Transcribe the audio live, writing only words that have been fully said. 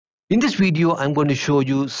In this video, I'm going to show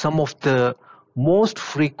you some of the most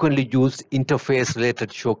frequently used interface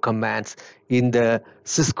related show commands in the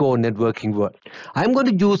Cisco networking world. I'm going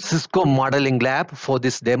to use Cisco Modeling Lab for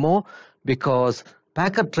this demo because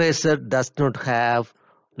PacketTracer does not have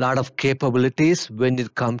a lot of capabilities when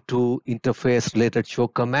it comes to interface related show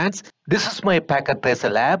commands. This is my PacketTracer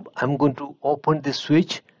lab. I'm going to open this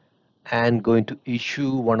switch and going to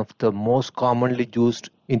issue one of the most commonly used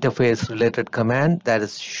interface related command, that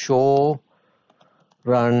is show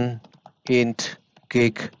run int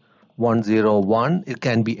gig 101. It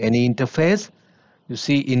can be any interface. You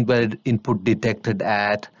see invalid input detected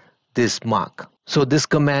at this mark. So this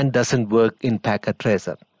command doesn't work in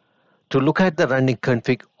PacketTracer. To look at the running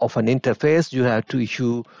config of an interface, you have to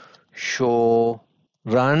issue show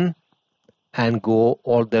run and go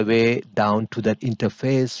all the way down to that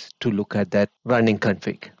interface to look at that running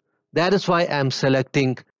config. That is why I'm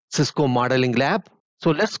selecting Cisco Modeling Lab.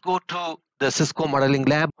 So let's go to the Cisco Modeling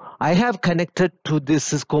Lab. I have connected to this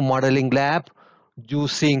Cisco Modeling Lab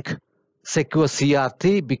using Secure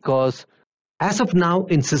CRT because as of now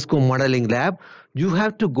in Cisco Modeling Lab, you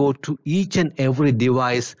have to go to each and every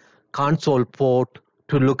device console port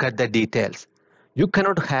to look at the details. You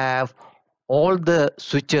cannot have all the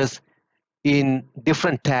switches in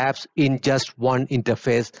different tabs in just one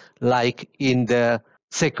interface like in the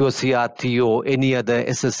Secure CRT or any other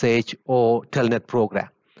SSH or Telnet program.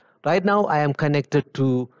 Right now I am connected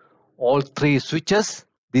to all three switches.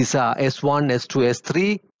 These are S1, S2,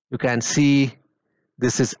 S3. You can see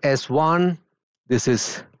this is S1, this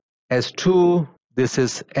is S2, this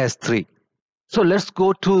is S3. So let's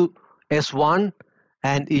go to S1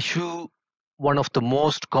 and issue one of the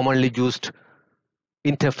most commonly used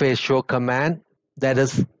interface show command, that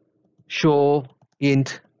is show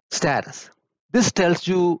int status. This tells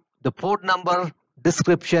you the port number,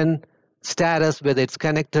 description, status, whether it's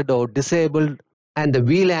connected or disabled, and the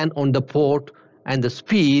VLAN on the port, and the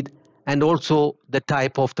speed, and also the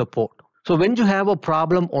type of the port. So when you have a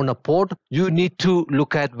problem on a port, you need to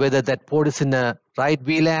look at whether that port is in a right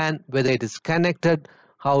VLAN, whether it is connected,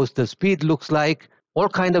 how the speed looks like. All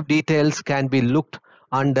kind of details can be looked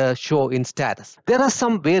under show in status. There are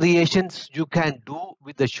some variations you can do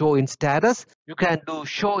with the show in status. You can do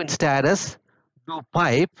show in status, do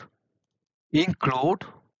pipe, include,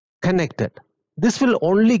 connected. This will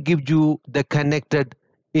only give you the connected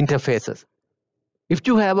interfaces. If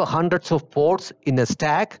you have hundreds of ports in a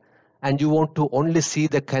stack and you want to only see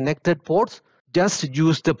the connected ports, just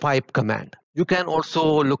use the pipe command. You can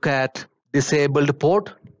also look at disabled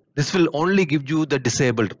port. This will only give you the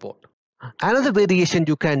disabled port. Another variation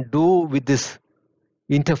you can do with this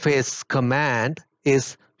interface command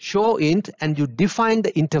is show int, and you define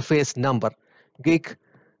the interface number gig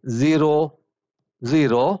 00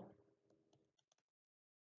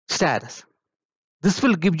 status. This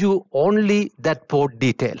will give you only that port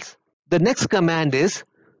details. The next command is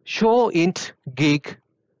show int gig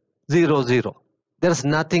 00. There's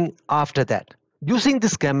nothing after that. Using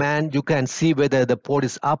this command, you can see whether the port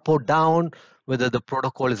is up or down, whether the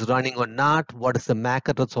protocol is running or not, what is the MAC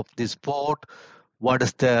address of this port, what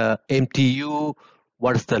is the MTU,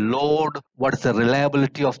 what is the load, what is the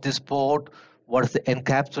reliability of this port, what is the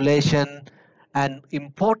encapsulation, and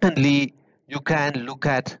importantly, you can look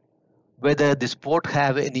at whether this port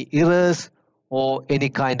have any errors or any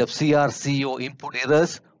kind of CRC or input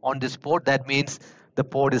errors on this port. That means the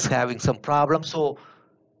port is having some problem. So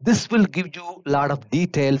this will give you a lot of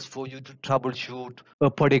details for you to troubleshoot a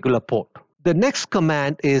particular port. The next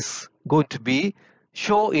command is going to be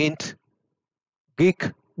show int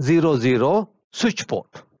gig 00 switch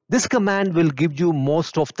port. This command will give you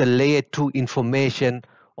most of the layer 2 information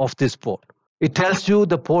of this port. It tells you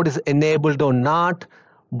the port is enabled or not,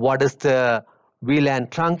 what is the VLAN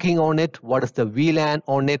trunking on it, what is the VLAN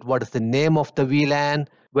on it, what is the name of the VLAN,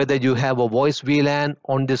 whether you have a voice VLAN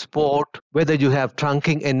on this port, whether you have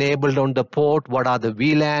trunking enabled on the port, what are the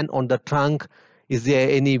VLAN on the trunk, is there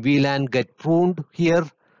any VLAN get pruned here?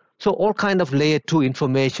 So all kind of layer 2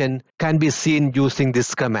 information can be seen using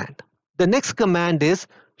this command. The next command is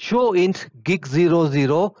show int gig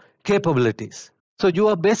 00 capabilities. So you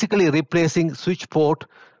are basically replacing switch port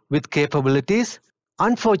with capabilities.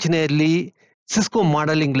 Unfortunately, Cisco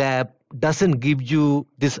Modeling Lab doesn't give you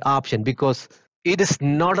this option because it is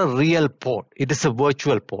not a real port. It is a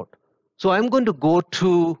virtual port. So I'm going to go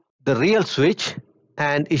to the real switch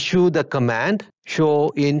and issue the command show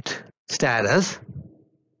int status.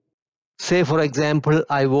 Say for example,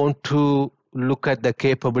 I want to look at the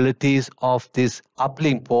capabilities of this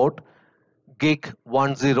uplink port gig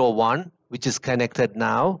 101, which is connected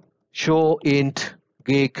now. Show int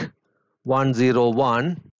gig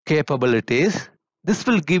 101 capabilities. This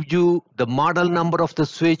will give you the model number of the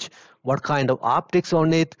switch, what kind of optics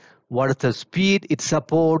on it, what is the speed it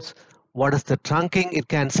supports, what is the trunking it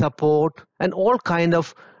can support, and all kind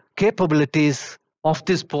of capabilities of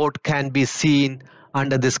this port can be seen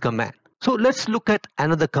under this command. So let's look at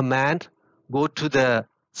another command. Go to the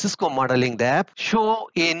Cisco Modeling Lab, show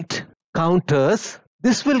int counters.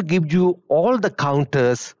 This will give you all the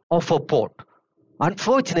counters of a port.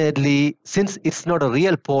 Unfortunately, since it's not a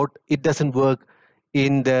real port, it doesn't work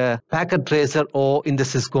in the PacketTracer or in the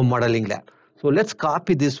Cisco Modeling Lab. So let's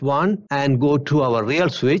copy this one and go to our real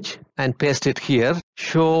switch and paste it here.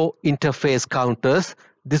 Show interface counters.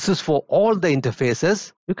 This is for all the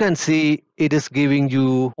interfaces. You can see it is giving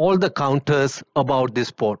you all the counters about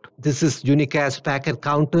this port. This is unicast packet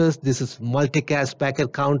counters. This is multicast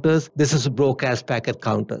packet counters. This is broadcast packet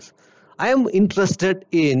counters. I am interested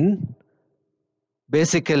in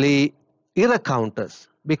basically error counters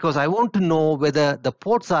because I want to know whether the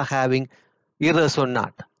ports are having errors or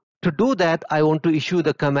not. To do that, I want to issue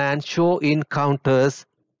the command show in counters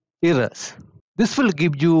errors. This will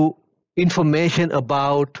give you information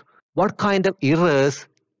about what kind of errors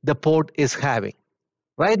the port is having.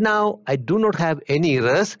 Right now, I do not have any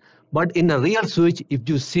errors, but in a real switch, if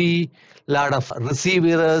you see a lot of receive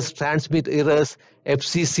errors, transmit errors,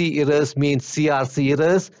 FCC errors means CRC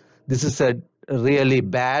errors, this is a really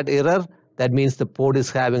bad error. That means the port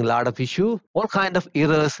is having a lot of issue. All kind of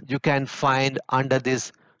errors you can find under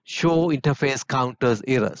this show interface counters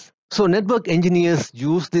errors. So network engineers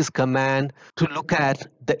use this command to look at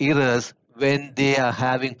the errors when they are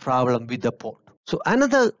having problem with the port. So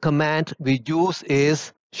another command we use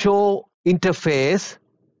is show interface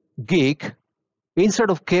gig. Instead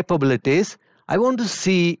of capabilities, I want to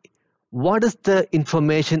see what is the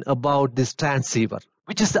information about this transceiver,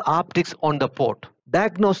 which is the optics on the port.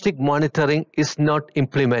 Diagnostic monitoring is not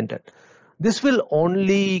implemented. This will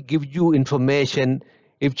only give you information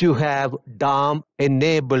if you have DOM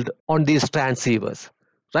enabled on these transceivers.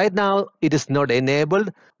 Right now, it is not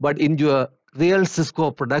enabled, but in your real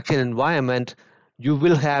Cisco production environment, you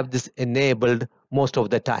will have this enabled most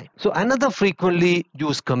of the time. So another frequently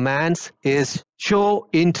used commands is show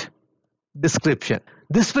int description.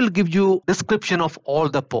 This will give you description of all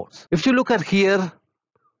the ports. If you look at here,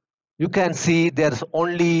 you can see there's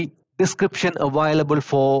only description available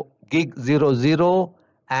for gig 00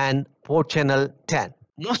 and port channel 10.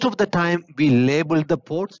 Most of the time we label the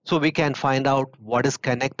ports so we can find out what is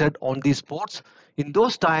connected on these ports. In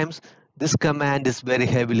those times, this command is very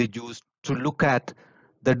heavily used to look at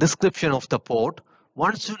the description of the port.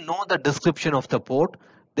 Once you know the description of the port,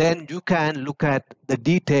 then you can look at the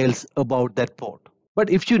details about that port.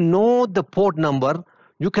 But if you know the port number,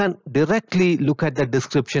 you can directly look at the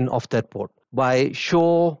description of that port by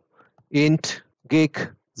show int gig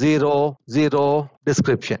 00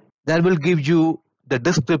 description. That will give you the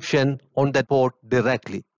description on that port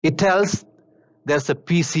directly. It tells there's a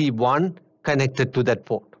PC1 connected to that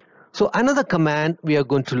port. So another command we are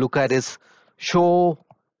going to look at is show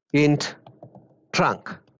int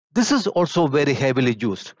trunk. This is also very heavily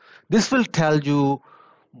used. This will tell you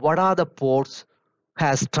what are the ports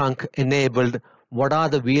has trunk enabled, what are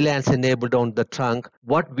the VLANs enabled on the trunk,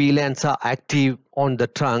 what VLANs are active on the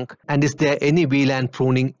trunk, and is there any VLAN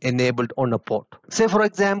pruning enabled on a port. Say for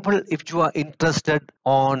example, if you are interested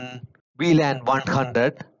on VLAN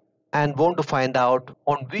 100 and want to find out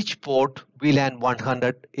on which port VLAN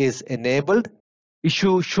 100 is enabled,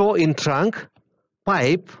 issue show in trunk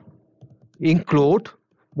pipe include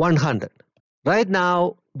 100. Right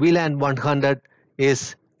now VLAN 100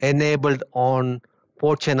 is enabled on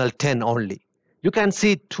port channel 10 only. You can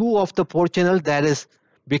see two of the port channels. That is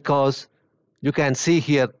because you can see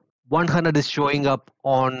here 100 is showing up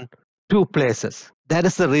on two places. That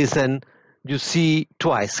is the reason you see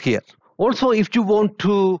twice here. Also, if you want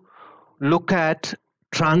to look at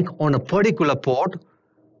trunk on a particular port,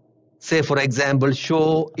 say for example,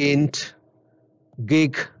 show int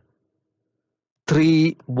gig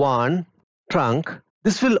 31 trunk,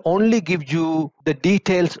 this will only give you the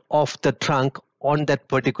details of the trunk on that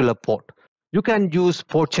particular port. You can use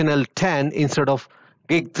port channel 10 instead of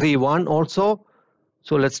gig 31 also.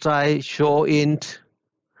 So let's try show int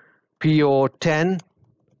PO10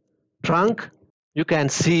 trunk. You can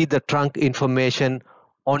see the trunk information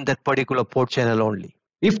on that particular port channel only.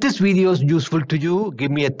 If this video is useful to you,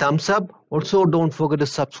 give me a thumbs up. Also, don't forget to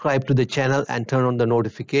subscribe to the channel and turn on the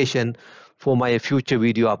notification for my future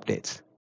video updates.